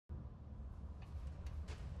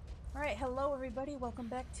Alright, hello everybody, welcome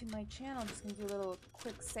back to my channel. I'm just gonna do a little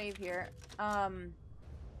quick save here.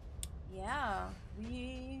 Yeah,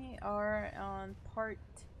 we are on part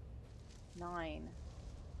 9.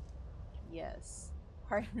 Yes.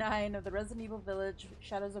 Part 9 of the Resident Evil Village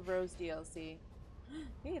Shadows of Rose DLC.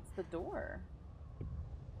 Hey, it's the door.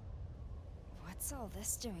 What's all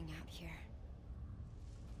this doing out here?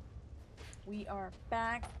 We are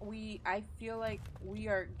back. I feel like we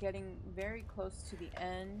are getting very close to the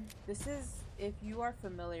end. This is, if you are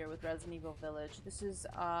familiar with Resident Evil Village, this is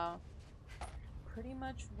pretty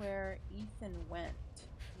much where Ethan went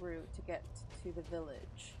through to get to the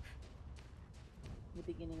village. The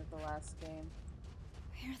beginning of the last game.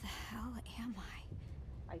 Where the hell am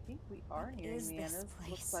I? I think we are nearing is the end. this This place?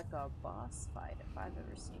 looks like a boss fight if I've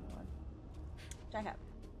ever seen one. Which I have.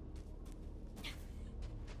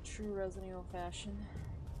 True Resident Evil fashion.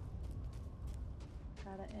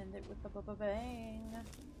 Gotta end it with a bang.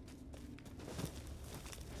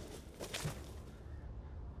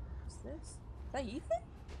 What's this? Is that Ethan?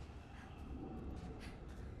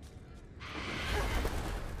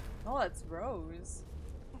 Oh, that's Rose.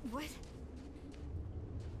 What?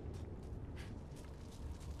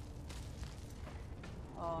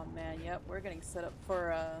 Oh man, yep, we're getting set up for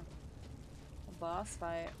a boss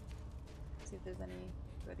fight. See if there's any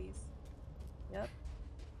goodies. Yep.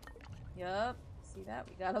 Yep. See that?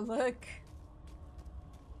 We gotta look.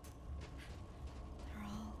 They're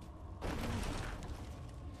all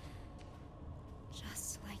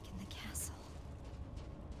just like in the castle.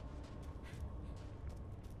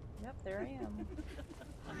 Yep, there I am.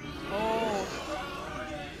 Oh,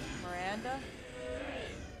 Miranda.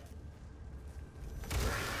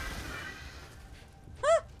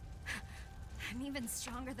 I'm even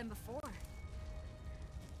stronger than before.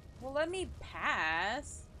 Well, let me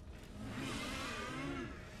pass.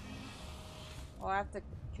 Oh, I have to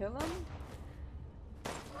kill him?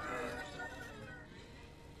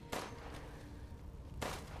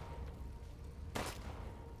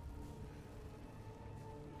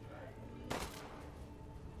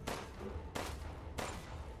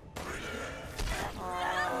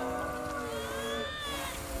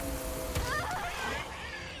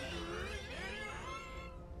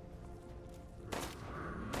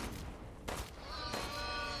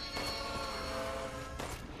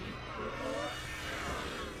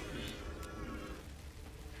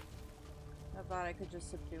 I thought I could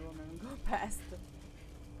just subdue him and go past him.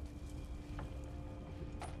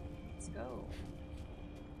 Let's go.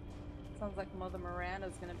 Sounds like Mother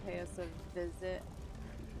Miranda's gonna pay us a visit.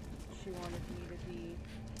 She wanted me to be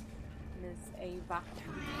Miss Ava.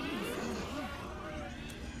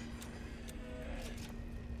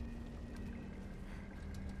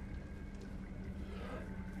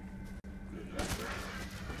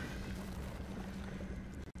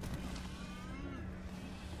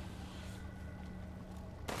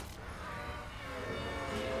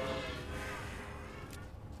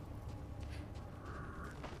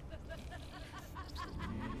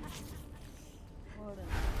 What an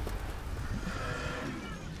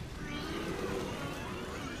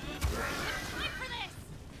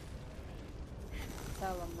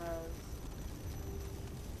tell him, Rose.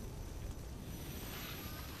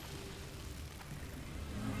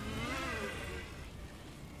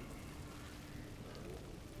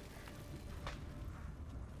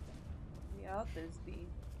 The others be.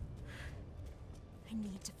 I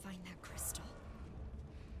need to find that crystal.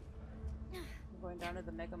 I'm going down to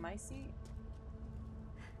the Megamycete.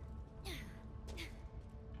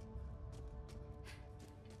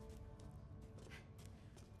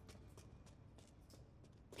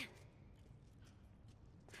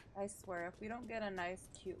 I swear, if we don't get a nice,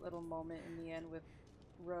 cute little moment in the end with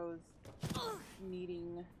Rose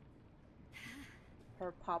meeting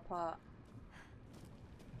her papa.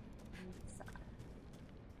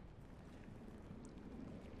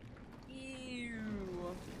 Ew.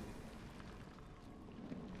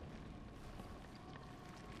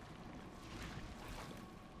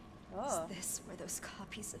 Oh, Is this where those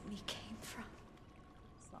copies of me came from?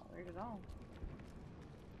 it's not weird at all.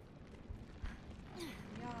 Yeah.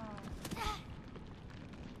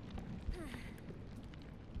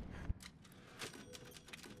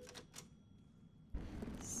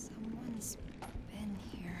 Someone's been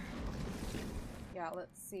here. Yeah,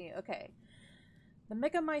 let's see. Okay. The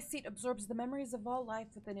Megamycete absorbs the memories of all life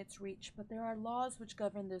within its reach, but there are laws which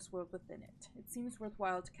govern this world within it. It seems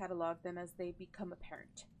worthwhile to catalog them as they become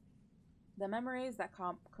apparent. The memories that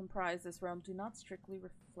comprise this realm do not strictly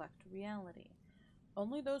reflect reality.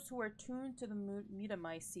 Only those who are tuned to the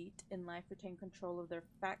Megamycete in life retain control of their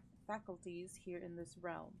faculties here in this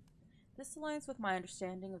realm. This aligns with my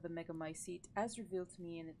understanding of the Megamycete as revealed to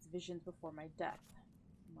me in its visions before my death.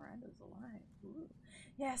 Miranda's alive. Ooh.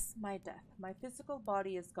 Yes, my death. My physical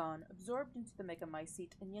body is gone, absorbed into the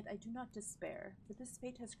Megamycete, and yet I do not despair, for this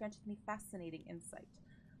fate has granted me fascinating insight.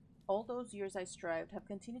 All those years I strived, have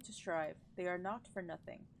continued to strive. They are not for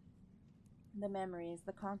nothing. The memories,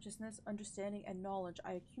 the consciousness, understanding, and knowledge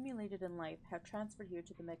I accumulated in life have transferred here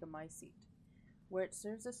to the Megamycete, where it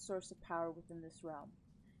serves as source of power within this realm.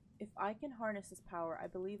 If I can harness this power, I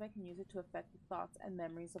believe I can use it to affect the thoughts and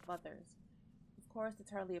memories of others. Of course,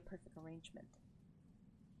 it's hardly a perfect arrangement.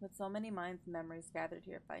 With so many minds and memories gathered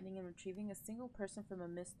here, finding and retrieving a single person from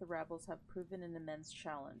amidst the rebels have proven an immense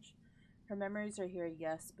challenge. Her memories are here,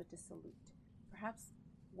 yes, but dissolute. Perhaps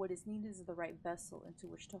what is needed is the right vessel into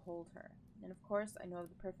which to hold her. And of course, I know of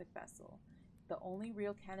the perfect vessel. The only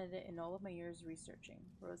real candidate in all of my years researching,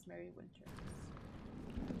 Rosemary Winters.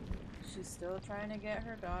 She's still trying to get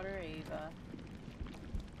her daughter, Ava.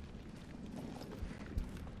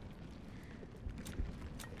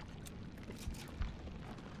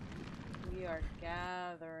 We are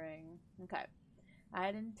gathering. Okay. I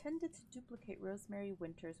had intended to duplicate Rosemary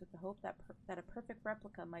Winters with the hope that a perfect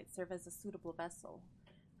replica might serve as a suitable vessel.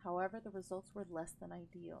 However, the results were less than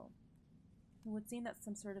ideal. It would seem that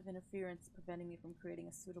some sort of interference is preventing me from creating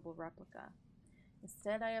a suitable replica.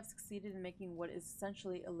 Instead, I have succeeded in making what is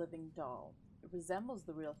essentially a living doll. It resembles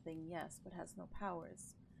the real thing, yes, but has no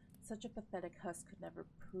powers. Such a pathetic husk could never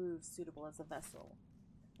prove suitable as a vessel.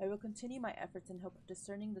 I will continue my efforts in hope of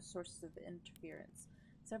discerning the sources of the interference.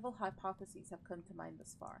 Several hypotheses have come to mind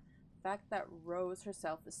thus far. The fact that Rose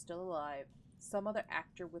herself is still alive, some other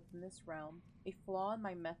actor within this realm, a flaw in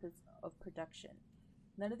my methods of production.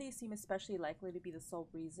 None of these seem especially likely to be the sole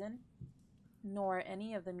reason, nor are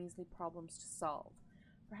any of them easily problems to solve.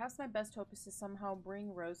 Perhaps my best hope is to somehow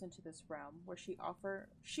bring Rose into this realm, where she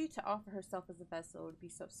to offer herself as a vessel would be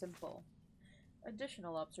so simple.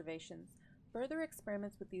 Additional observations. Further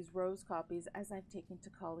experiments with these Rose copies, as I've taken to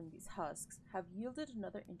calling these husks, have yielded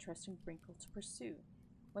another interesting wrinkle to pursue.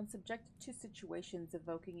 When subjected to situations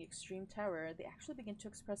evoking extreme terror, they actually begin to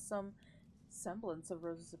express some semblance of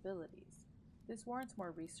Rose's abilities. This warrants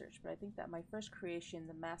more research, but I think that my first creation,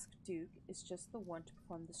 the Masked Duke, is just the one to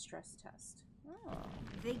perform the stress test. Oh.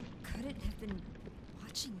 They couldn't have been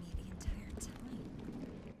watching me the entire time.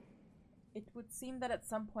 It would seem that at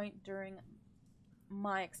some point during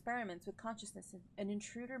my experiments with consciousness, an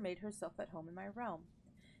intruder made herself at home in my realm.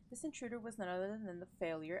 This intruder was none other than the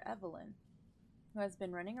failure Evelyn, who has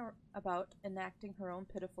been running about enacting her own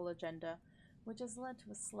pitiful agenda, which has led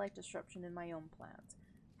to a slight disruption in my own plans.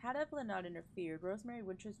 Had Evelyn not interfered, Rosemary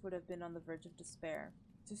Winters would have been on the verge of despair,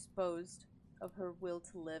 disposed of her will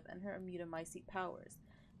to live and her Immunomycete powers.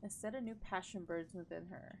 Instead, a new passion burns within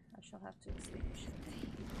her. I shall have to extinguish it.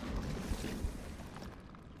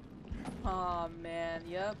 Aw, man,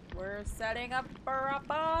 yep, we're setting up for a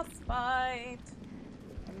boss fight!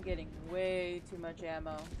 I'm getting way too much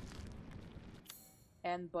ammo.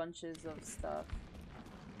 And bunches of stuff.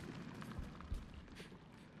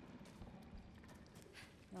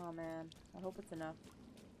 Oh man, I hope it's enough.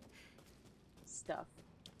 Stuff.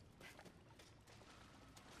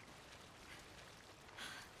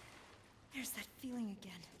 There's that feeling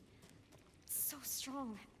again. It's so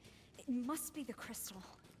strong. It must be the crystal.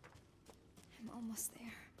 I'm almost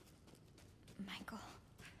there. Michael.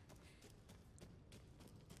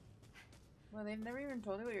 Well, they've never even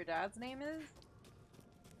told you what your dad's name is?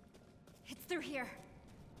 It's through here.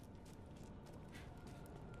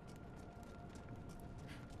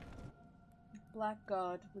 Black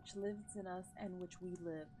God, which lives in us and which we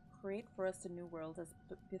live, create for us a new world as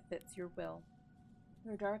befits your will.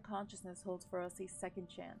 Your dark consciousness holds for us a second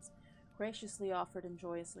chance, graciously offered and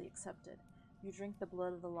joyously accepted. You drink the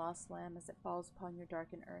blood of the lost lamb as it falls upon your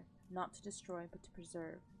darkened earth, not to destroy but to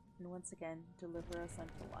preserve, and once again deliver us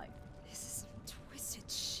unto life. This is some twisted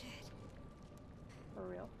shit. For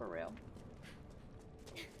real, for real.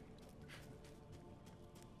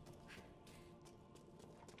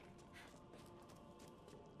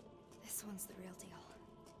 This one's the real deal.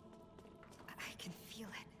 I can feel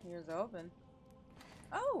it. Here's open.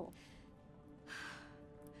 Oh!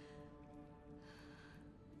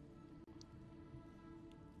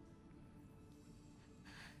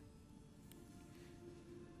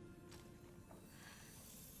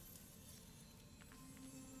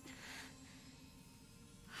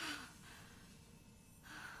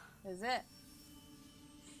 Is it?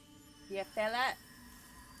 Do you feel it?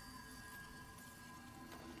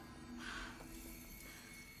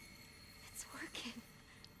 It's working.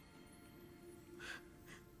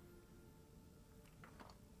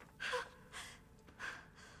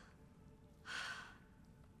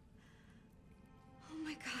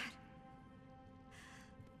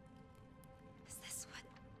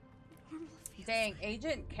 Dang,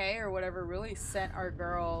 Agent K or whatever really sent our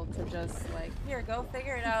girl to just like, here, go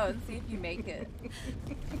figure it out and see if you make it.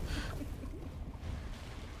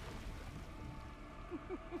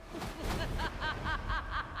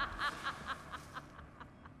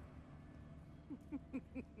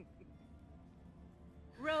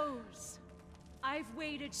 Rose, I've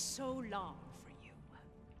waited so long for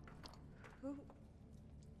you.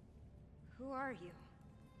 Who are you?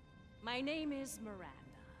 My name is Miranda.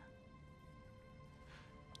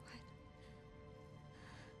 What?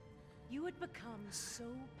 You had become so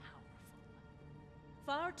powerful.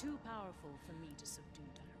 Far too powerful for me to subdue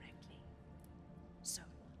directly. So,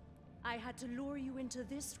 I had to lure you into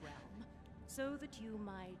this realm so that you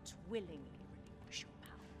might willingly relinquish your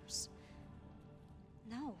powers.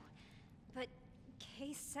 No, but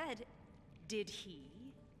Kay said... Did he?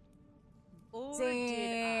 Or Damn.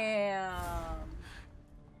 did I?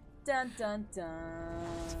 Dun dun dun.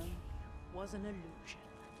 Was an illusion.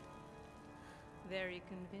 Very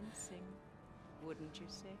convincing, wouldn't you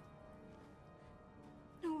say?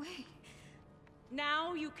 No way.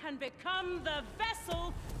 Now you can become the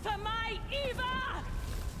vessel for my Eva!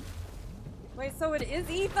 Wait, so it is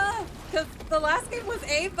Eva? Because the last game was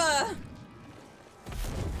Ava.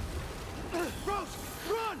 Rose,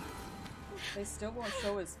 run! They still won't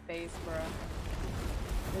show his face, bro.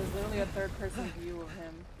 There's literally a third-person view of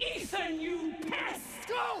him. Ethan, you pest!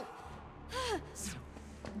 Go! So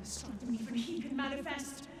strong that even he can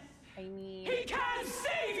manifest. I mean... He can't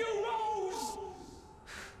save you, Rose!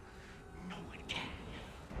 No one can.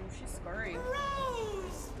 Oh, she's scurry.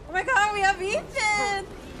 Rose! Oh my god, we have Ethan!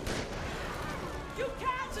 You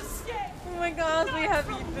can't escape! Oh my gosh, we have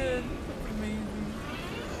Ethan. Amazing.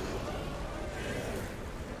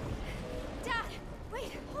 Dad,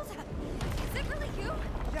 wait, hold up. Is it really you?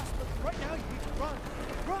 Yes, but right now you need to run.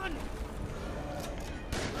 Run!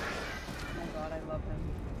 Oh my god, I love him.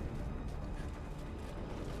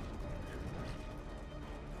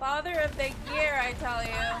 Father of the year, I tell you.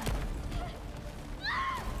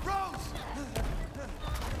 Rose!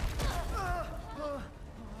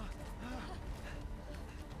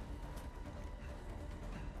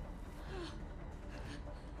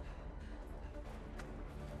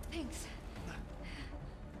 Thanks.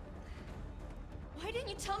 Why didn't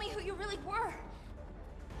you tell me who you really were?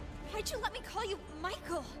 Why'd you let me call you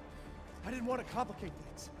Michael? I didn't want to complicate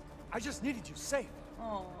things. I just needed you safe.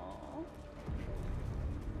 Aww.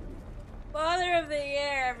 Father of the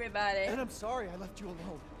year, everybody. And I'm sorry I left you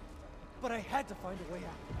alone. But I had to find a way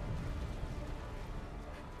out.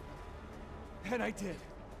 And I did.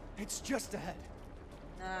 It's just ahead.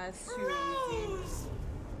 Nah, it's too easy.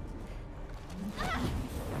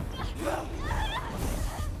 Rose!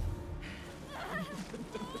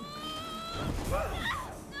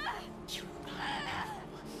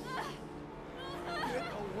 Get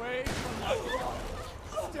away from my girl!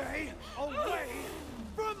 Stay away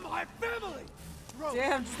from my family! Rose!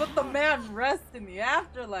 Damn, just let the man rest in the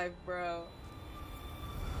afterlife, bro.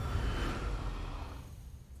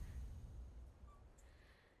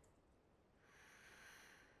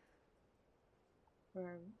 Bro.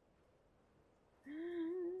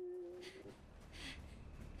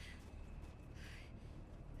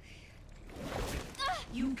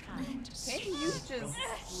 You can't escape. Can't you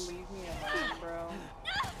just leave me alone, bro?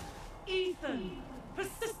 Ethan!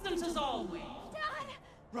 Persistent as always! Dad!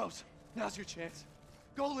 Rose, now's your chance.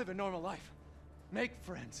 Go live a normal life. Make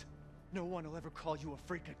friends. No one will ever call you a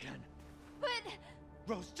freak again. But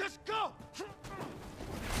Rose, just go!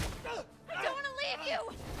 I don't want to leave you!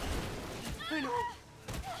 I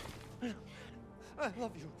know. I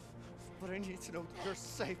love you. But I need to know that you're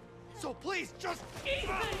safe. So please, just...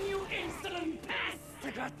 Ethan, you insolent pest! I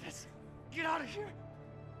got this. Get out of here.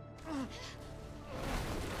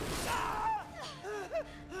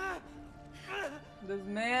 This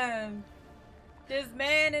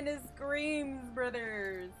man and his screams,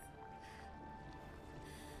 brothers.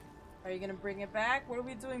 Are you gonna bring it back? What are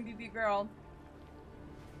we doing, BB girl?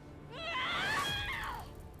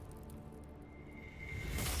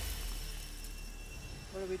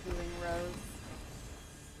 What are we doing, Rose?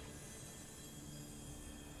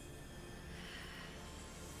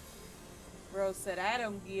 Rose said, I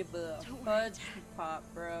don't give a fudge pop,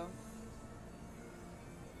 bro.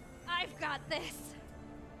 I've got this.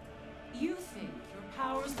 You think your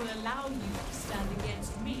powers will allow you to stand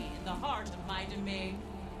against me in the heart of my domain?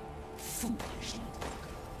 Foolish.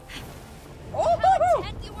 Oh, How woo,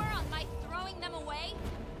 intent you were on my throwing them away?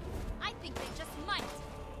 I think they just might.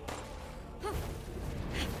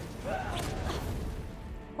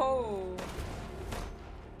 oh.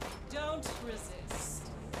 Don't resist.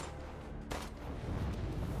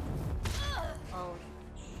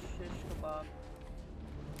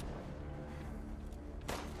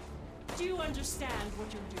 Do you understand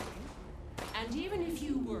what you're doing? And even if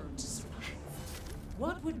you were to survive,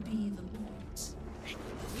 what would be the point?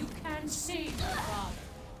 You can't save your father.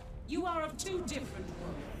 You are of two different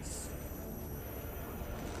worlds.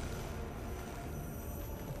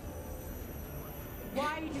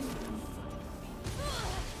 Why do you fight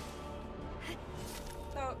me?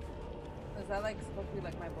 So, is that like supposed to be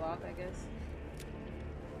like my block, I guess?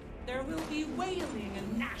 There will be wailing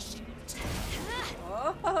and gnashing of teeth.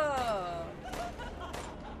 Oh!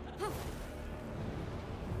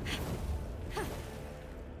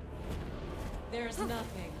 There's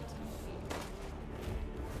nothing to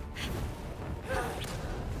fear.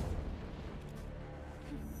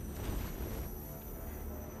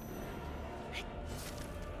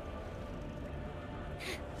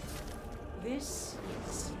 This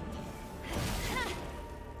is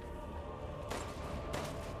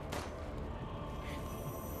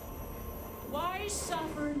why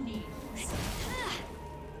suffer needs.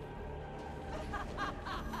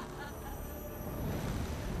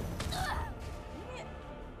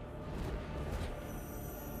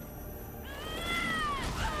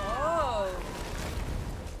 Oh!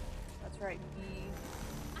 That's right, B.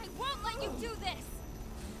 I won't let you do this!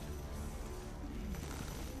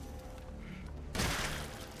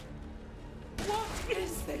 What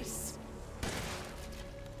is this?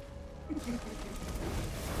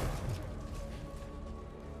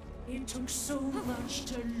 It took so much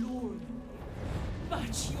to lure you,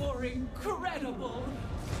 but you're incredible.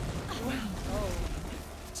 Well, Oh.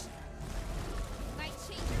 You might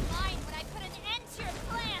change your mind when I put an end to your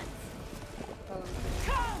plans! Oh.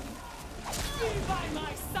 come! Be by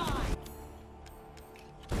my side!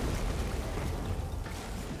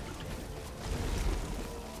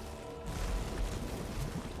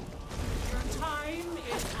 Your time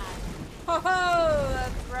is at. Oh,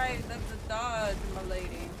 that's right. That's a dodge, my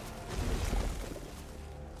lady.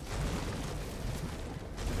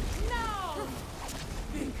 Now!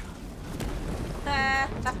 Become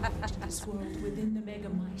to this world within the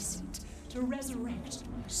Megamycete to resurrect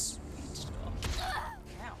my sweet daughter.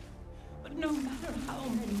 Ow. But no matter how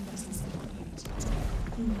many vessels they created,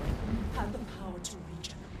 none had the power to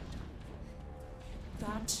regenerate her.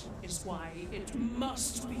 That is why it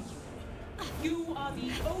must be you. You are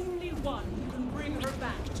the only one who can bring her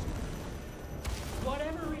back to me.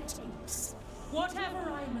 Whatever it takes, whatever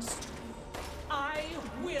I must do, I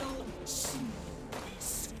will see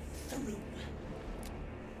this through.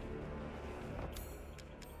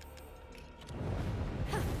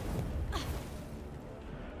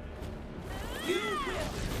 You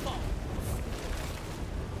will fall.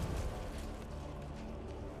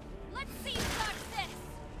 Let's see you dodge this!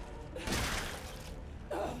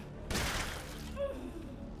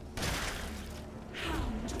 How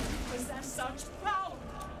do you possess such power?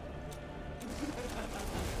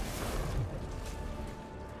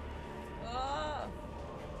 Oh.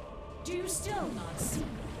 Do you still not see?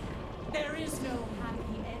 There is no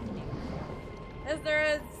happy ending. Yes, there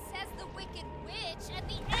is. Says the Wicked Witch at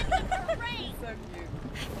the end of her reign! So cute.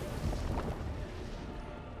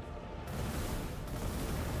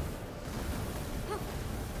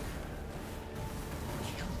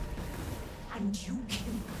 And you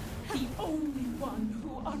kill the only one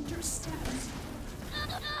who understands.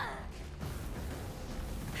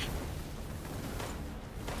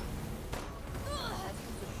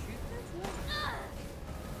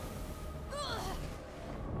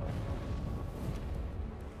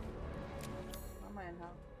 Oh man, how?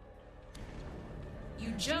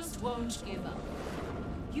 You just won't give up.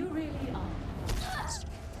 You really are.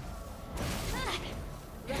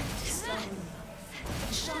 That stubborn life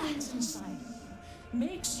that shines inside you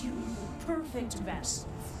makes you the perfect vessel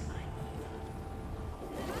for my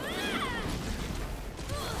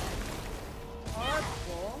Oh, that's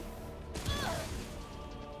cool.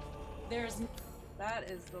 There's That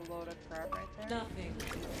is the load of crap right there. nothing.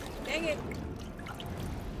 Dang it!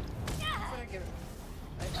 I give it.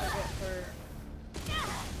 I took it for.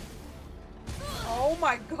 Oh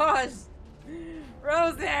my gosh!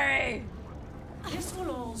 Rosemary! This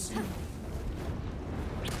will all soon.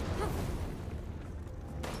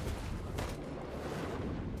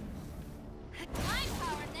 My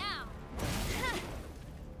power now!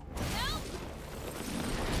 Nope!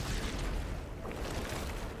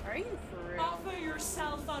 Are you for real? Offer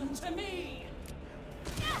yourself unto me.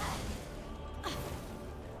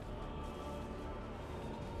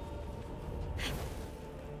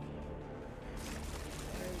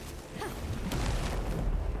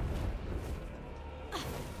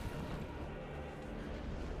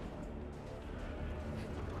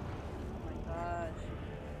 Oh my gosh.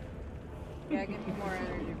 Yeah, give me more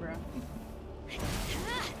energy, bro.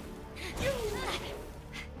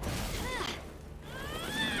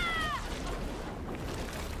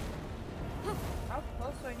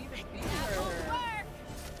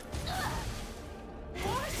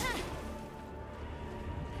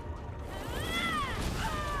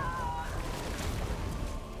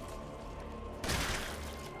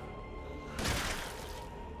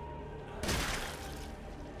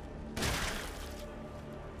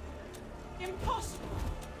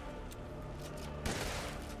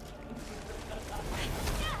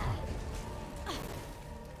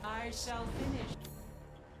 I shall finish.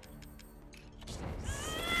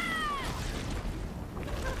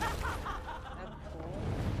 That's cool,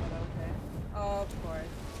 but okay. Oh, of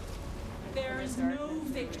course. There is no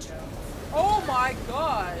victory. Oh my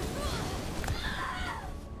god!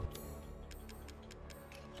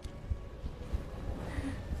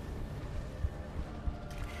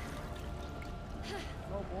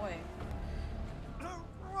 Oh boy.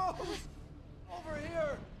 Rose! Over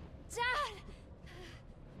here! Dad!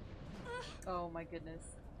 Oh my goodness.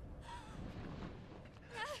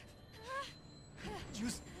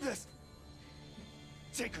 Use this!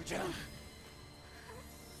 Take her down!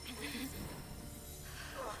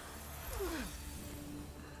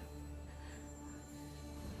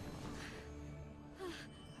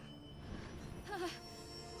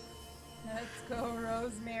 Let's go,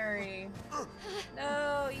 Rosemary.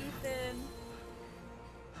 No, Ethan.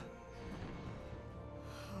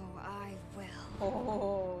 Oh, I will.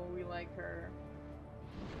 Oh, we like her.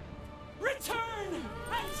 Return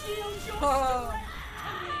and yield your Oh.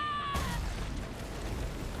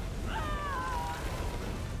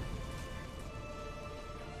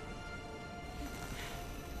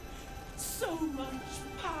 so much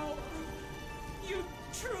power. You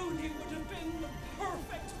truly would have been the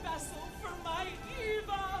perfect vessel for my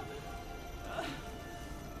Eva.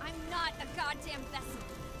 I'm not a goddamn vessel.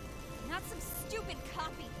 I'm not some stupid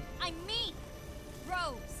copy. I'm me,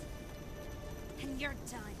 Rose. And you're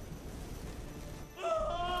done.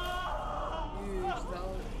 Huge,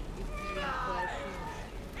 that was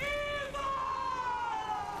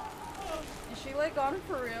Is she like on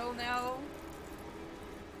for real now?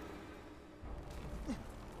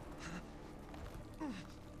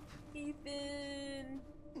 Ethan.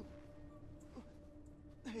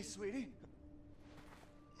 Hey, sweetie.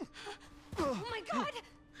 Oh my god!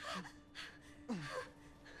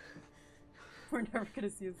 We're never gonna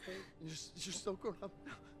see his face. You're so grown up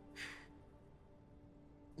now.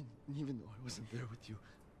 And even though I wasn't there with you,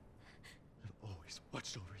 I've always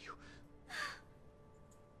watched over you.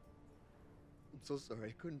 I'm so sorry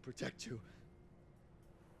I couldn't protect you.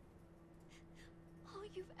 All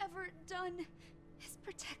you've ever done is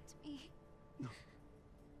protect me. No.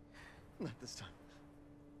 Not this time.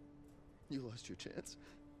 You lost your chance.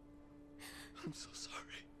 I'm so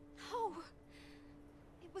sorry. No.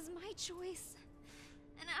 It was my choice.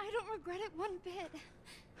 And I don't regret it one bit.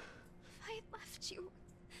 If I had left you,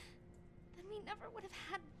 then we never would have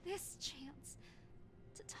had this chance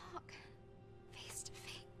to talk face to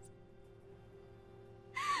face.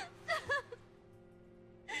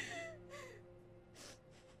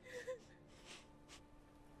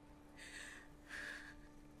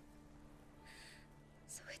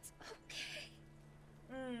 So it's okay.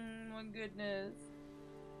 My goodness.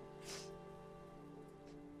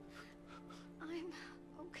 I'm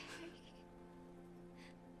okay.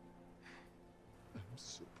 I'm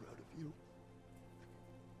so proud of you.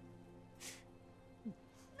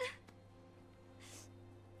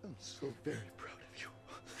 I'm so very proud of you.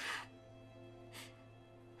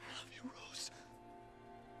 I love you, Rose.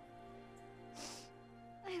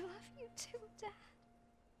 I love you too, Dad.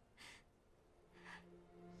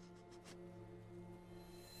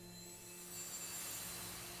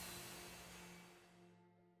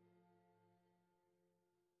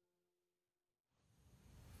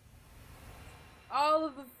 All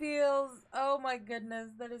of the feels. Oh my goodness,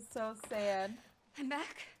 that is so sad. I'm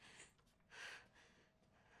back.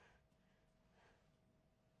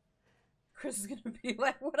 Chris is gonna be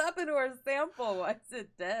like, what happened to our sample? Why is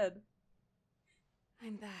it dead?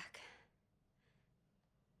 I'm back.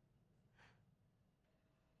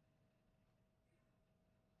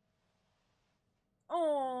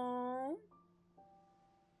 Oh.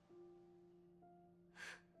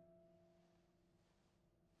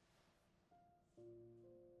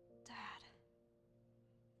 Dad.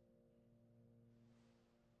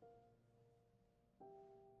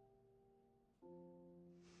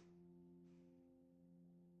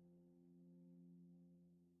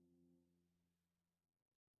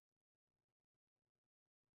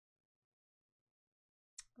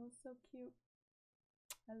 Oh, so cute.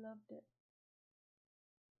 I loved it.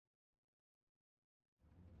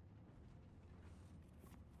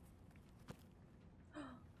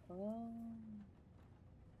 Oh.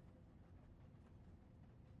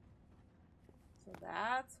 So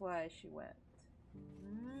that's why she went.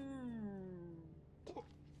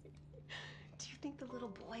 Do you think the little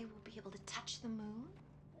boy will be able to touch the moon?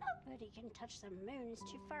 Nobody can touch the moon, it's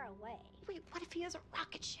too far away. Wait, what if he has a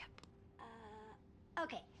rocket ship?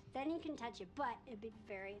 Okay, then he can touch it, but it'd be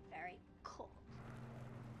very, very cold.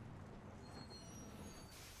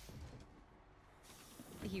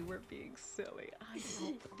 You were being silly. I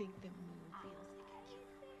don't think the moon feels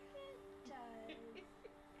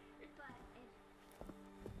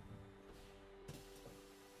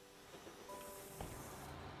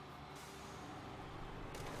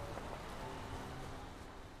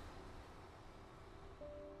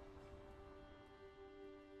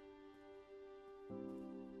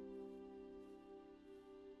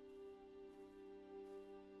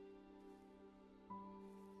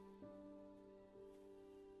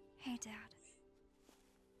Hey, Dad.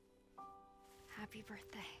 Happy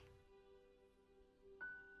birthday.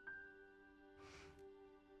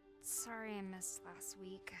 Sorry I missed last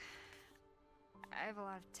week. I have a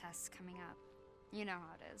lot of tests coming up. You know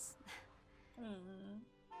how it is.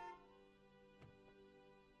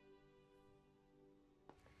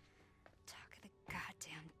 Talk of the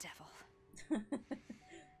goddamn devil.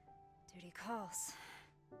 Duty calls.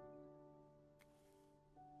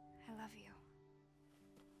 I love you.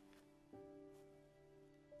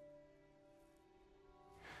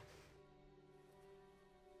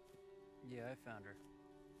 Yeah, I found her.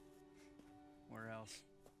 Where else?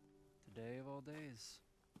 Today of all days.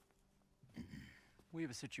 We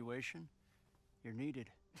have a situation. You're needed,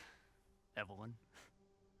 Evelyn.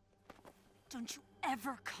 Don't you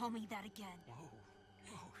ever call me that again. Whoa,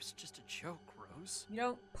 it's just a joke, Rose. You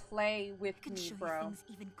don't play with I can me, show bro. you things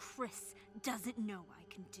even Chris doesn't know I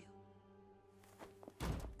can do.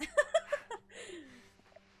 We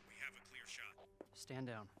have a clear shot. Stand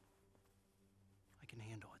down. I can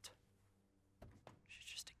handle it. She's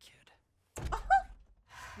just a kid.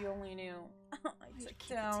 You only knew. I Let's took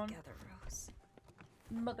keep down it together, Rose.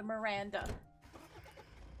 Mother Miranda.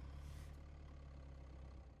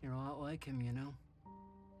 You're a lot like him, you know?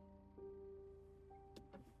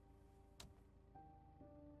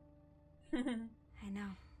 I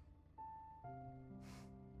know.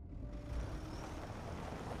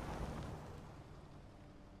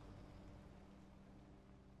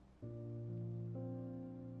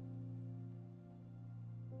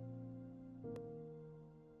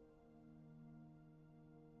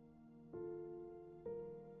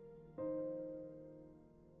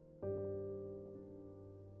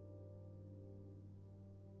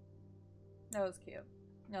 That was cute.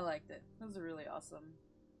 I liked it. It was a really awesome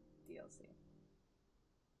DLC.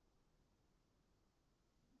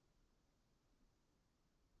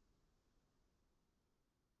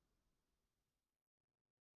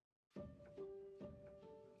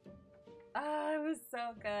 Ah, it was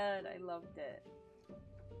so good. I loved it.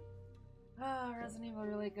 Ah, Resident Evil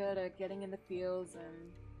really good at getting in the feels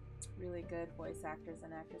and really good voice actors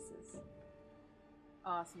and actresses.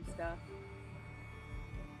 Awesome stuff.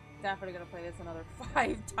 Definitely gonna play this another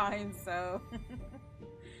 5 times, so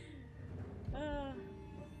I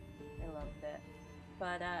loved it.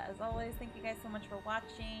 But as always, thank you guys so much for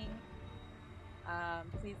watching.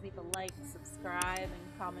 Please leave a like, subscribe,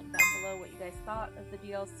 and comment down below what you guys thought of the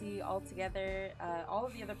DLC altogether. All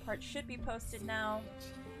of the other parts should be posted now.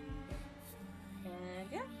 And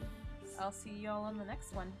yeah, I'll see you all on the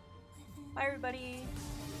next one. Bye, everybody!